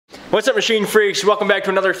What's up, machine freaks? Welcome back to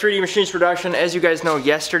another 3D Machines production. As you guys know,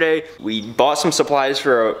 yesterday we bought some supplies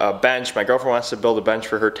for a bench. My girlfriend wants to build a bench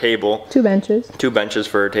for her table. 2 benches. 2 benches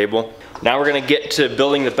for her table. Now we're gonna get to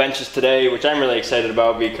building the benches today, which I'm really excited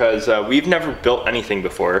about because we've never built anything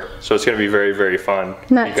before. So it's gonna be very, very fun.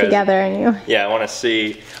 Not together, and you. Yeah, I wanna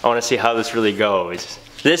see how this really goes.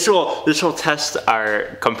 This will test our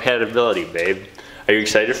compatibility, babe. Are you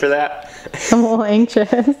excited for that? I'm a little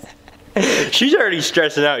anxious. She's already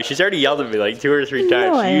stressing out. She's already yelled at me like 2 or 3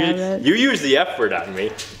 times. No, I haven't. You used the F word on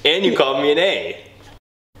me, and you called me an A.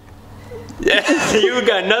 You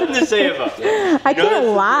got nothing to say about that. I can't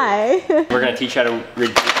lie. We're gonna teach how to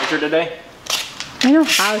read tape measure today. I know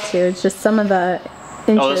how to. It's just some of the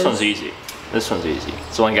inches. Oh, this one's easy. This one's easy.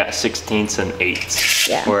 It's only got 16ths and 8ths.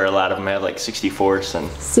 Yeah. Where a lot of them have like 64ths and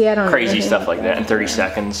I don't crazy stuff like that in 30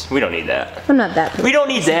 seconds. We don't need that. I'm not that. We don't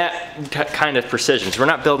need that kind of precision. So we're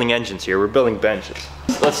not building engines here. We're building benches.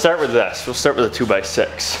 Let's start with this. We'll start with a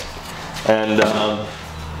 2x6. And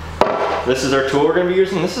this is our tool we're going to be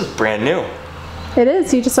using. This is brand new. It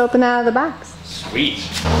is. You just open it out of the box. Sweet.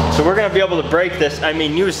 So we're going to be able to break this.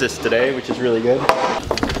 Use this today, which is really good.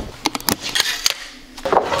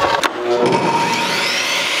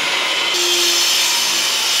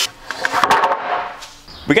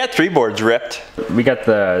 We got 3 boards ripped. We got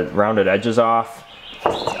the rounded edges off.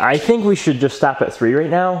 I think we should just stop at 3 right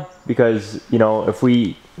now because, you know, if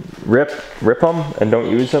we rip them and don't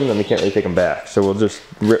use them, then we can't really take them back. So we'll just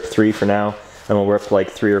rip 3 for now, and we'll rip like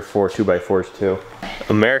 3 or 4 2x4s too.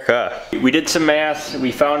 America. We did some math.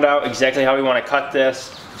 We found out exactly how we want to cut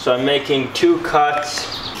this. So I'm making 2 cuts.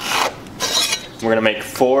 We're gonna make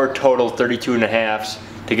 4 total 32.5s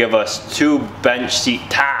to give us 2 bench seat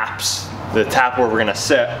tops. The top where we're gonna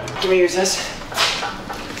sit. Can we use this?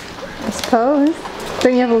 I suppose.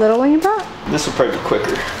 Don't you have a little one you brought? This will probably be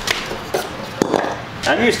quicker.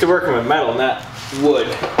 I'm used to working with metal, not wood,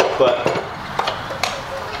 but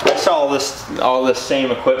I saw all this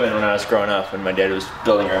same equipment when I was growing up when my dad was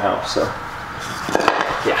building our house, so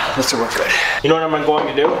yeah, this will work good. You know what I'm going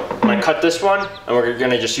to do? I'm gonna cut this one, and we're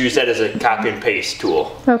gonna just use that as a copy and paste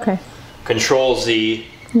tool. Okay. Control Z,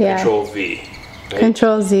 yeah. Control V. Right?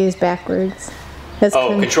 Control Z is backwards. That's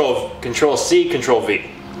Control C, Control V.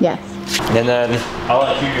 Yes. And then I'll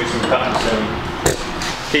let you do some cutting soon.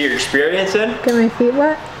 Get your experience in. Get my feet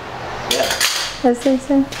wet? Yeah. As they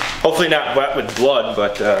say. Hopefully not wet with blood,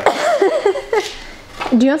 but Do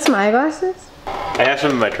you want some eyeglasses? I have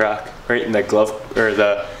some in my truck, right in the glove, or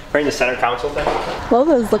right in the center console thing.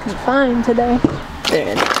 Logo's looking fine today. There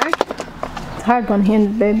it is. It's hard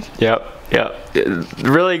one-handed, babe. Yep.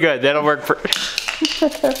 Really good. That'll work for...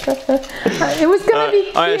 It was gonna be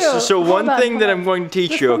cute. All right, so one thing that I'm going to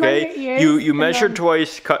teach you, okay? You measure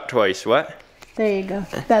twice, cut twice. What? There you go.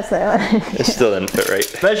 That's what I wanted. It still didn't fit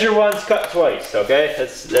right. Measure once, cut twice, okay?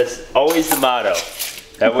 That's always the motto. I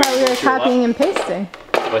thought we were copying and pasting.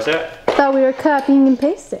 What's that? I thought we were copying and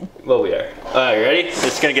pasting. Well, we are. You ready?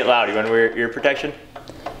 It's gonna get loud. You want to wear ear protection?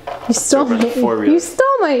 You stole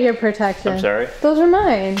my ear protection. I'm sorry? Those are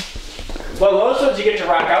mine. Well, those ones you get to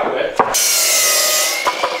rock out with.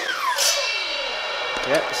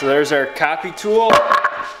 Yeah, so there's our copy tool.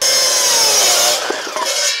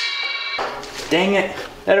 Dang it.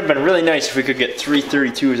 That'd have been really nice if we could get 3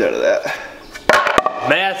 32s out of that.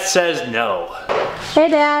 Math says no. Hey,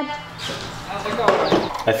 Dad. How's it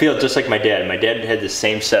going? I feel just like my dad. My dad had the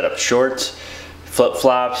same setup. Shorts,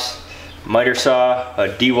 flip-flops, miter saw, a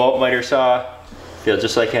DeWalt miter saw. Feel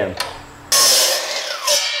just like him.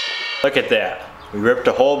 Look at that. We ripped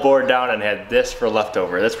a whole board down and had this for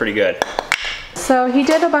leftover. That's pretty good. So he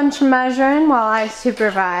did a bunch of measuring while I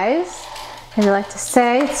supervised. As I like to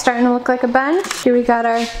say, it's starting to look like a bench. Here we got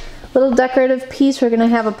our little decorative piece. We're gonna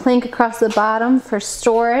have a plank across the bottom for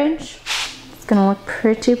storage. It's gonna look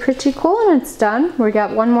pretty cool when it's done. We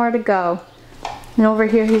got 1 more to go. And over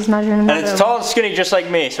here he's measuring another And it's tall and skinny just like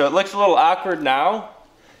me, so it looks a little awkward now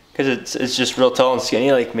because it's just real tall and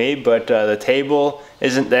skinny like me, but the table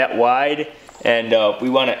isn't that wide, and we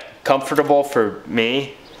want it comfortable for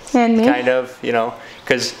me. And me. Kind of, you know,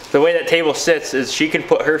 because the way that table sits is she can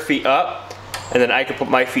put her feet up, and then I can put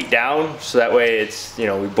my feet down, so that way it's, you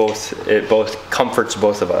know, it both comforts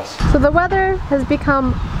both of us. So the weather has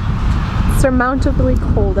become surmountably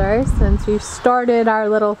colder since we started our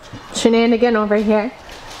little shenanigan over here.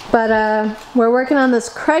 But we're working on this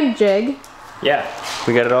Craig jig. Yeah,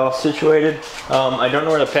 we got it all situated. I don't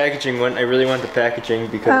know where the packaging went. I really want the packaging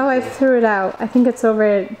because... Oh, I threw it out. I think it's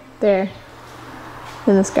over there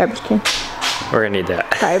in this garbage can. We're gonna need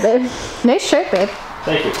that. Sorry, babe. Nice shirt, babe.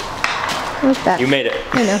 Thank you. I like that. You made it.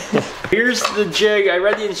 I know. Here's the jig. I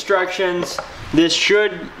read the instructions. This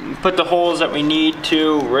should put the holes that we need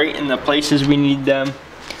to right in the places we need them.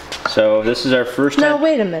 So this is our first time. No,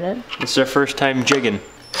 wait a minute. This is our first time jigging.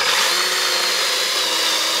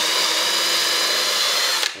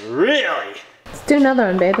 Really? Let's do another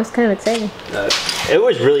one, babe. That's kind of exciting. It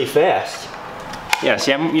was really fast. Yeah,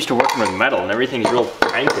 see, I'm used to working with metal and everything's real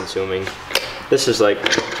time consuming. This is like...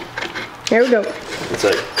 Here we go. It's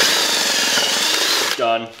like...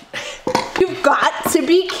 done. You've got to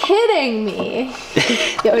be kidding me.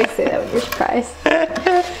 You always say that when you're surprised.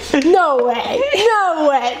 No way. No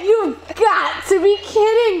way. You've got to be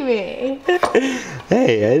kidding me.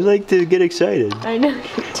 Hey, I like to get excited. I know you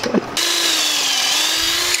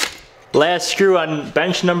do. Last screw on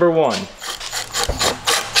bench number 1.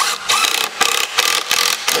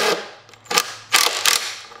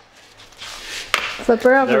 Flip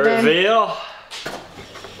her over, The babe. reveal.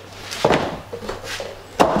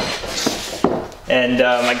 And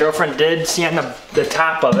my girlfriend did sand the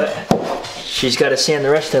top of it. She's got to sand the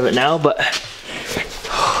rest of it now, but...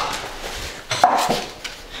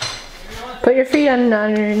 Put your feet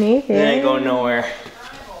underneath. It Yeah. ain't going nowhere.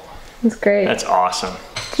 That's great. That's awesome.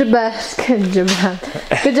 Good job. Good job.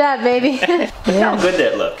 Good job, baby. Look how good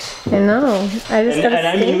that looks. I know. I just gotta And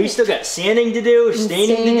I mean, we still got sanding to do,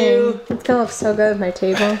 staining to do. It's gonna look so good with my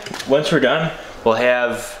table. Once we're done,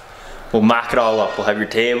 we'll mock it all up. We'll have your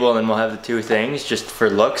table and then we'll have the 2 things just for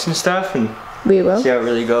looks and stuff and We will. see how it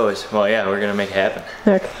really goes. Well, yeah, we're gonna make it happen.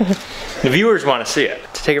 Okay. The viewers want to see it.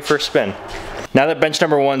 To take it for a spin. Now that bench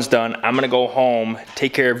number 1's done, I'm gonna go home,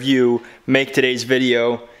 take care of you, make today's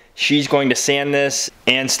video. She's going to sand this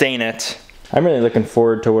and stain it. I'm really looking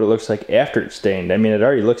forward to what it looks like after it's stained. I mean, it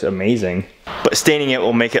already looks amazing. But staining it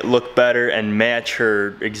will make it look better and match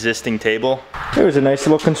her existing table. It was a nice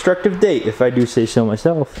little constructive date, if I do say so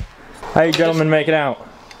myself. How you gentlemen make it out?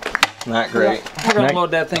 Not great. We're gonna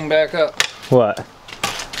load that thing back up. What?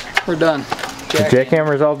 We're done. The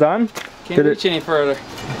jackhammer's all done? Can't reach any further.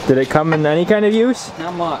 Did it come in any kind of use?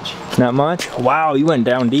 Not much. Not much? Wow, you went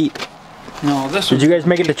down deep. No, this Did was... you guys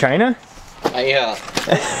make it to China? Yeah.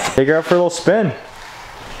 Take her out for a little spin.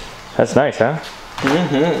 That's nice, huh?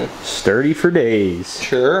 Mm-hmm. Sturdy for days.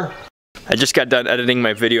 Sure. I just got done editing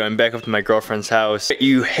my video. I'm back up to my girlfriend's house.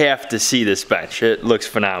 You have to see this bench. It looks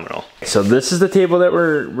phenomenal. So this is the table that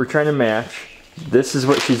we're trying to match. This is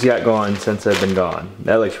what she's got going since I've been gone.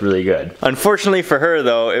 That looks really good. Unfortunately for her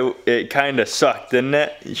though, it kind of sucked, didn't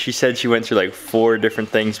it? She said she went through like 4 different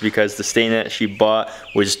things because the stain that she bought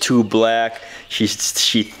was too black. She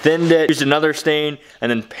thinned it, used another stain, and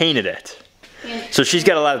then painted it. So she's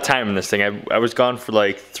got a lot of time in this thing. I was gone for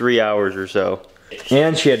like 3 hours or so.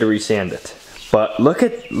 And she had to resand it. But look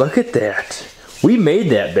at that. We made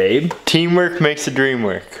that, babe. Teamwork makes the dream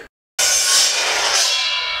work.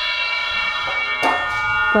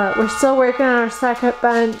 But we're still working on our second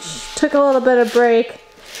bench. Took a little bit of break.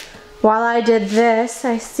 While I did this,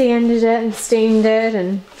 I sanded it and stained it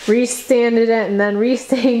and re-sanded it and then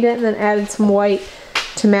re-stained it and then added some white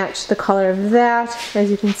to match the color of that. As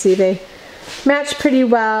you can see, they match pretty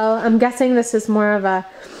well. I'm guessing this is more of a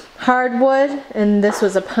hardwood and this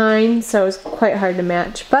was a pine, so it was quite hard to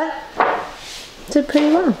match, but it did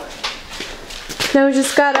pretty well. Now we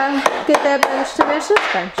just gotta get that bench to match this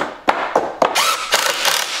bench.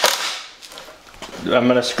 I'm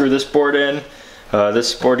gonna screw this board in.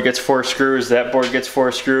 This board gets 4 screws, that board gets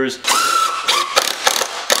 4 screws.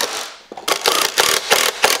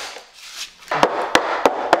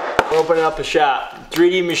 We're opening up a shop.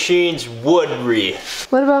 3D Machines Woodry.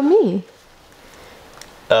 What about me?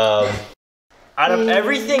 Out of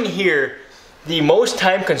everything here, the most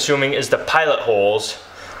time consuming is the pilot holes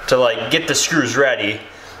to like get the screws ready.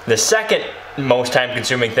 The second most time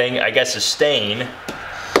consuming thing, I guess, is stain.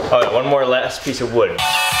 Oh, yeah, one more last piece of wood.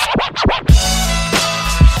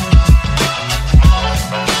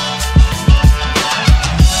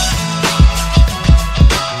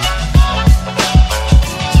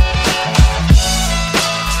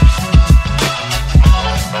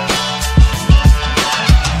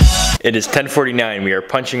 It is 10:49. We are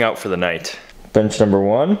punching out for the night. Bench number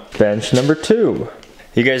 1, bench number 2.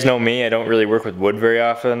 You guys know me, I don't really work with wood very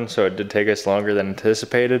often, so it did take us longer than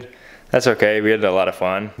anticipated. That's okay, we had a lot of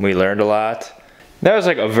fun. We learned a lot. That was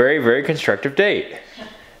like a very, very constructive date.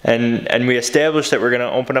 And we established that we're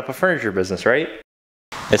gonna open up a furniture business, right?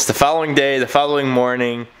 It's the following day, the following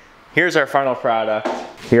morning. Here's our final product.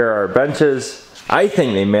 Here are our benches. I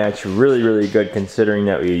think they match really, really good considering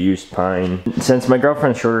that we used pine. Since my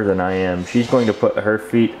girlfriend's shorter than I am, she's going to put her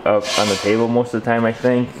feet up on the table most of the time, I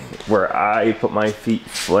think, where I put my feet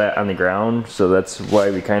flat on the ground. So that's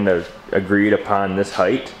why we kind of agreed upon this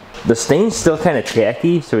height. The stain's still kind of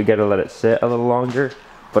tacky, so we gotta let it sit a little longer.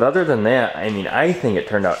 But other than that, I mean, I think it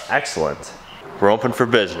turned out excellent. We're open for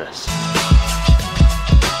business.